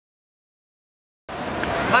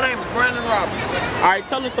My name is Brandon Roberts. All right,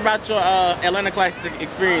 tell us about your Atlanta Classic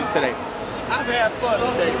experience today. I've had fun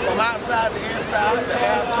today, from outside to inside, the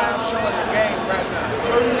halftime show and the game right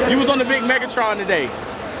now. You was on the big Megatron today.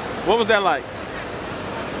 What was that like?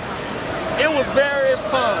 It was very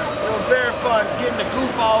fun. It was very fun getting to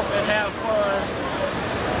goof off and have fun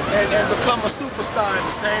and become a superstar at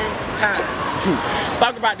the same time.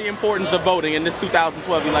 Talk about the importance of voting in this 2012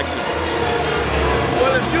 election.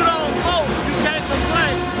 Well, if you don't vote, you can't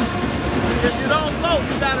complain. If you don't vote,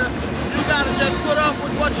 you gotta just put up with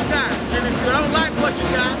what you got. And if you don't like what you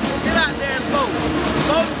got, get out there and vote.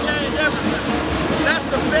 Vote and change everything. That's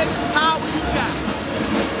the biggest power you got.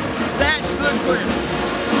 That and good credit.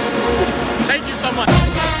 Thank you so much.